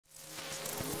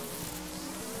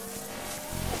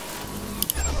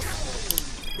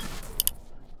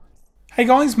Hey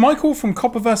guys, Michael from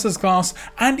Copper vs Glass,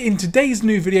 and in today's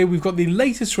new video we've got the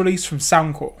latest release from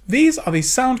Soundcore. These are the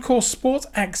Soundcore Sport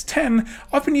X10.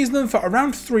 I've been using them for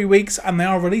around 3 weeks and they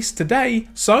are released today,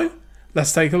 so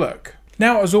let's take a look.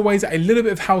 Now, as always, a little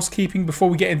bit of housekeeping before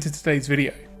we get into today's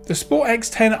video. The Sport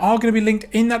X10 are going to be linked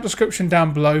in that description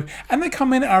down below, and they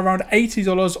come in at around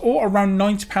 $80 or around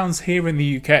 £90 here in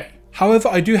the UK. However,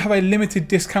 I do have a limited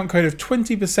discount code of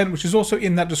 20%, which is also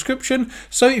in that description,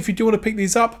 so if you do want to pick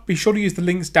these up, be sure to use the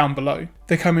links down below.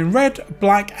 They come in red,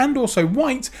 black and also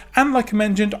white, and like I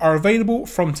mentioned, are available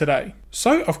from today.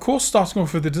 So, of course, starting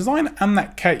off with the design and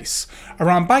that case.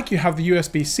 Around back you have the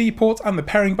USB-C port and the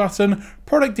pairing button,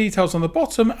 product details on the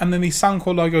bottom, and then the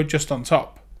Soundcore logo just on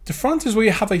top. The front is where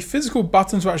you have a physical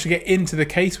button to actually get into the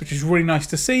case, which is really nice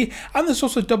to see, and this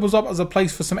also doubles up as a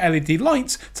place for some LED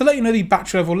lights to let you know the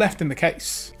battery level left in the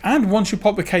case. And once you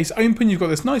pop the case open, you've got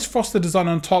this nice frosted design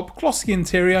on top, glossy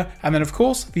interior, and then of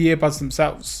course the earbuds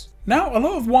themselves. Now, a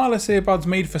lot of wireless earbuds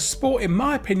made for sport, in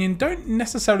my opinion, don't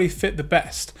necessarily fit the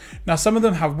best. Now, some of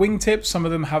them have wingtips, some of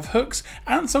them have hooks,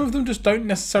 and some of them just don't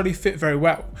necessarily fit very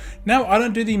well. Now, I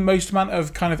don't do the most amount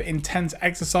of kind of intense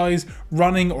exercise,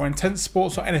 running or intense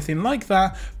sports or anything like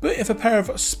that, but if a pair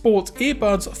of sport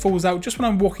earbuds falls out just when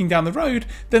I'm walking down the road,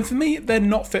 then for me, they're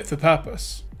not fit for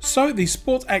purpose. So the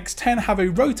Sport X10 have a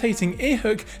rotating ear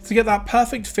hook to get that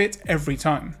perfect fit every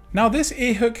time. Now, this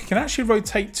ear hook can actually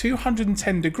rotate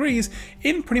 210 degrees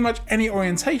in pretty much any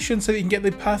orientation so that you can get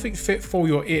the perfect fit for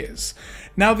your ears.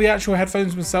 Now, the actual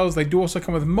headphones themselves, they do also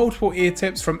come with multiple ear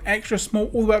tips from extra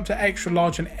small all the way up to extra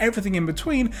large and everything in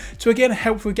between to again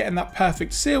help with getting that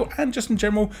perfect seal and just in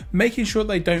general making sure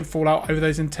they don't fall out over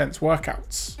those intense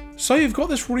workouts. So you've got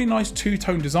this really nice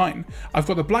two-tone design. I've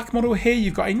got the black model here,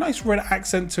 you've got a nice red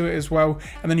accent to it as well,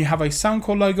 and then you have a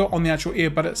Soundcore logo on the actual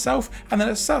earbud itself, and then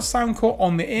it says Soundcore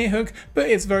on the ear hook, but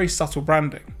it's very subtle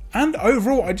branding. And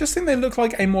overall, I just think they look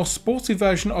like a more sporty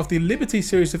version of the Liberty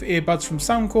series of earbuds from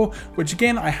Soundcore, which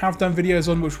again, I have done videos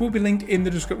on, which will be linked in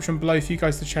the description below for you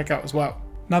guys to check out as well.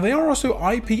 Now, they are also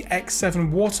IPX7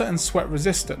 water and sweat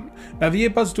resistant. Now, the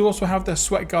earbuds do also have their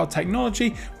sweat guard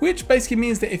technology, which basically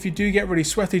means that if you do get really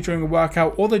sweaty during a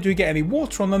workout or they do get any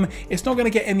water on them, it's not going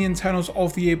to get in the internals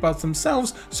of the earbuds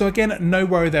themselves, so again, no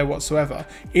worry there whatsoever.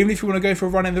 Even if you want to go for a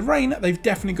run in the rain, they've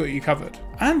definitely got you covered.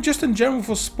 And just in general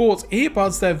for sports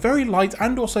earbuds, they're very light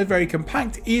and also very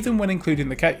compact, even when including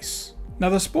the case. Now,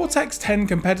 the Sport X10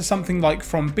 compared to something like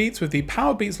from Beats with the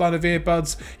Power Beats line of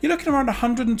earbuds, you're looking around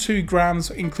 102 grams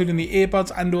including the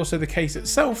earbuds and also the case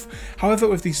itself. However,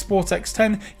 with the Sport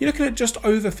X10, you're looking at just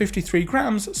over 53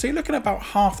 grams, so you're looking at about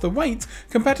half the weight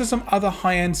compared to some other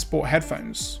high-end sport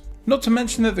headphones. Not to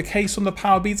mention that the case on the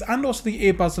Power Beats and also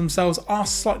the earbuds themselves are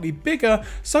slightly bigger,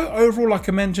 so overall, like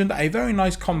I mentioned, a very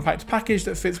nice compact package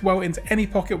that fits well into any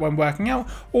pocket when working out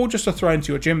or just to throw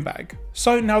into your gym bag.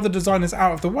 So now the design is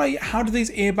out of the way, how do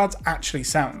these earbuds actually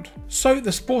sound? So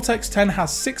the Sport X10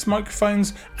 has 6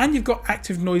 microphones and you've got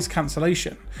active noise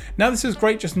cancellation. Now, this is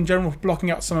great just in general for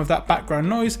blocking out some of that background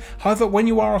noise. However, when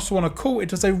you are also on a call, it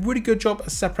does a really good job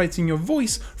of separating your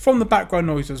voice from the background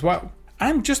noise as well.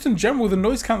 And just in general, the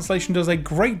noise cancellation does a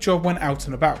great job when out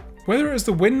and about. Whether it is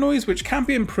the wind noise, which can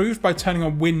be improved by turning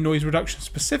on wind noise reduction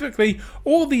specifically,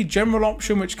 or the general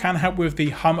option, which can help with the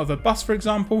hum of a bus for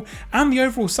example, and the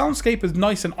overall soundscape is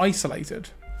nice and isolated.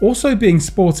 Also, being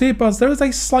sport earbuds, there is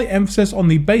a slight emphasis on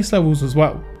the bass levels as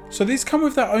well. So these come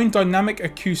with their own dynamic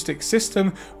acoustic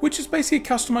system, which is basically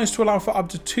customized to allow for up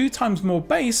to 2 times more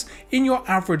bass in your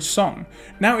average song.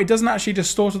 Now, it doesn't actually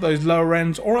distort at those lower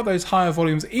ends or at those higher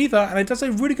volumes either, and it does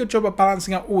a really good job of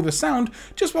balancing out all the sound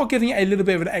just while giving it a little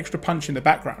bit of an extra punch in the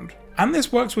background. And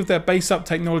this works with their bass up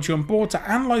technology on board to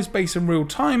analyze bass in real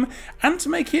time and to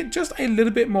make it just a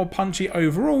little bit more punchy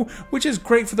overall, which is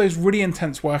great for those really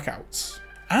intense workouts.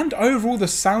 And overall, the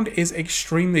sound is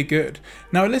extremely good.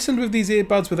 Now, I listened with these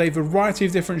earbuds with a variety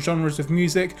of different genres of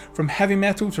music, from heavy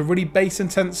metal to really bass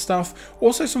intense stuff,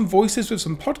 also some voices with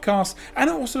some podcasts, and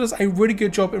it also does a really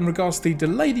good job in regards to the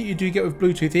delay that you do get with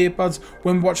Bluetooth earbuds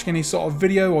when watching any sort of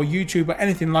video or YouTube or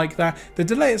anything like that. The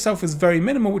delay itself is very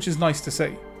minimal, which is nice to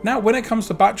see. Now, when it comes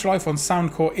to battery life on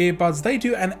Soundcore earbuds, they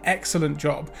do an excellent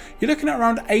job. You're looking at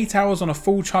around 8 hours on a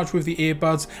full charge with the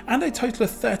earbuds and a total of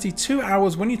 32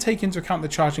 hours when you take into account the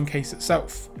charging case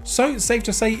itself. So it's safe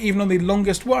to say even on the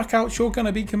longest workouts, you're going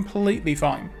to be completely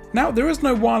fine. Now, there is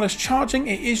no wireless charging,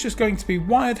 it is just going to be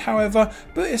wired however,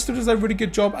 but it still does a really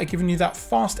good job at giving you that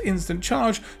fast instant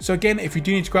charge. So again, if you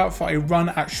do need to go out for a run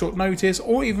at short notice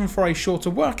or even for a shorter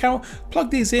workout,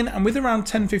 plug these in and with around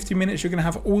 10-15 minutes you're going to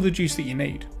have all the juice that you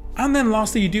need. And then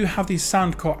lastly, you do have the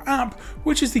Soundcore app,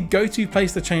 which is the go-to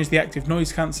place to change the active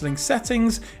noise cancelling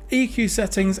settings, EQ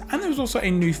settings, and there's also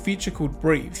a new feature called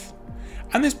Breathe.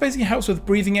 And this basically helps with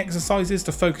breathing exercises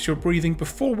to focus your breathing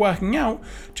before working out,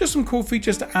 just some cool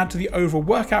features to add to the overall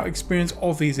workout experience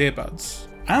of these earbuds.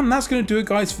 And that's going to do it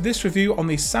guys for this review on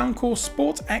the Soundcore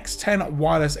Sport X10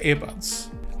 wireless earbuds.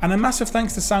 And a massive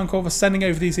thanks to Soundcore for sending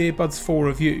over these earbuds for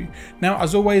review. Now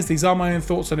as always, these are my own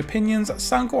thoughts and opinions.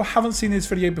 Soundcore haven't seen this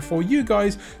video before you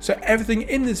guys, so everything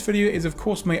in this video is of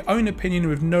course my own opinion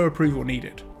with no approval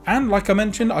needed. And like I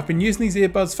mentioned, I've been using these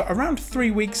earbuds for around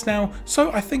 3 weeks now,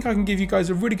 so I think I can give you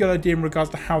guys a really good idea in regards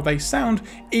to how they sound,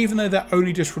 even though they're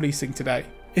only just releasing today.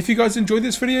 If you guys enjoyed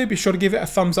this video, be sure to give it a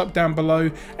thumbs up down below.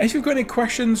 And if you've got any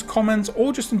questions, comments,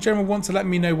 or just in general want to let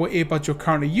me know what earbuds you're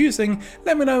currently using,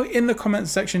 let me know in the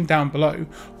comments section down below.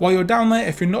 While you're down there,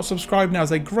 if you're not subscribed, now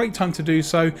is a great time to do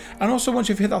so. And also once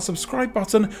you've hit that subscribe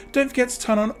button, don't forget to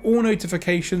turn on all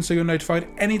notifications so you're notified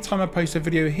anytime I post a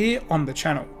video here on the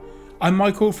channel. I'm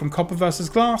Michael from Copper vs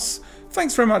Glass.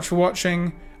 Thanks very much for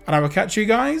watching, and I will catch you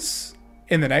guys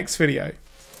in the next video.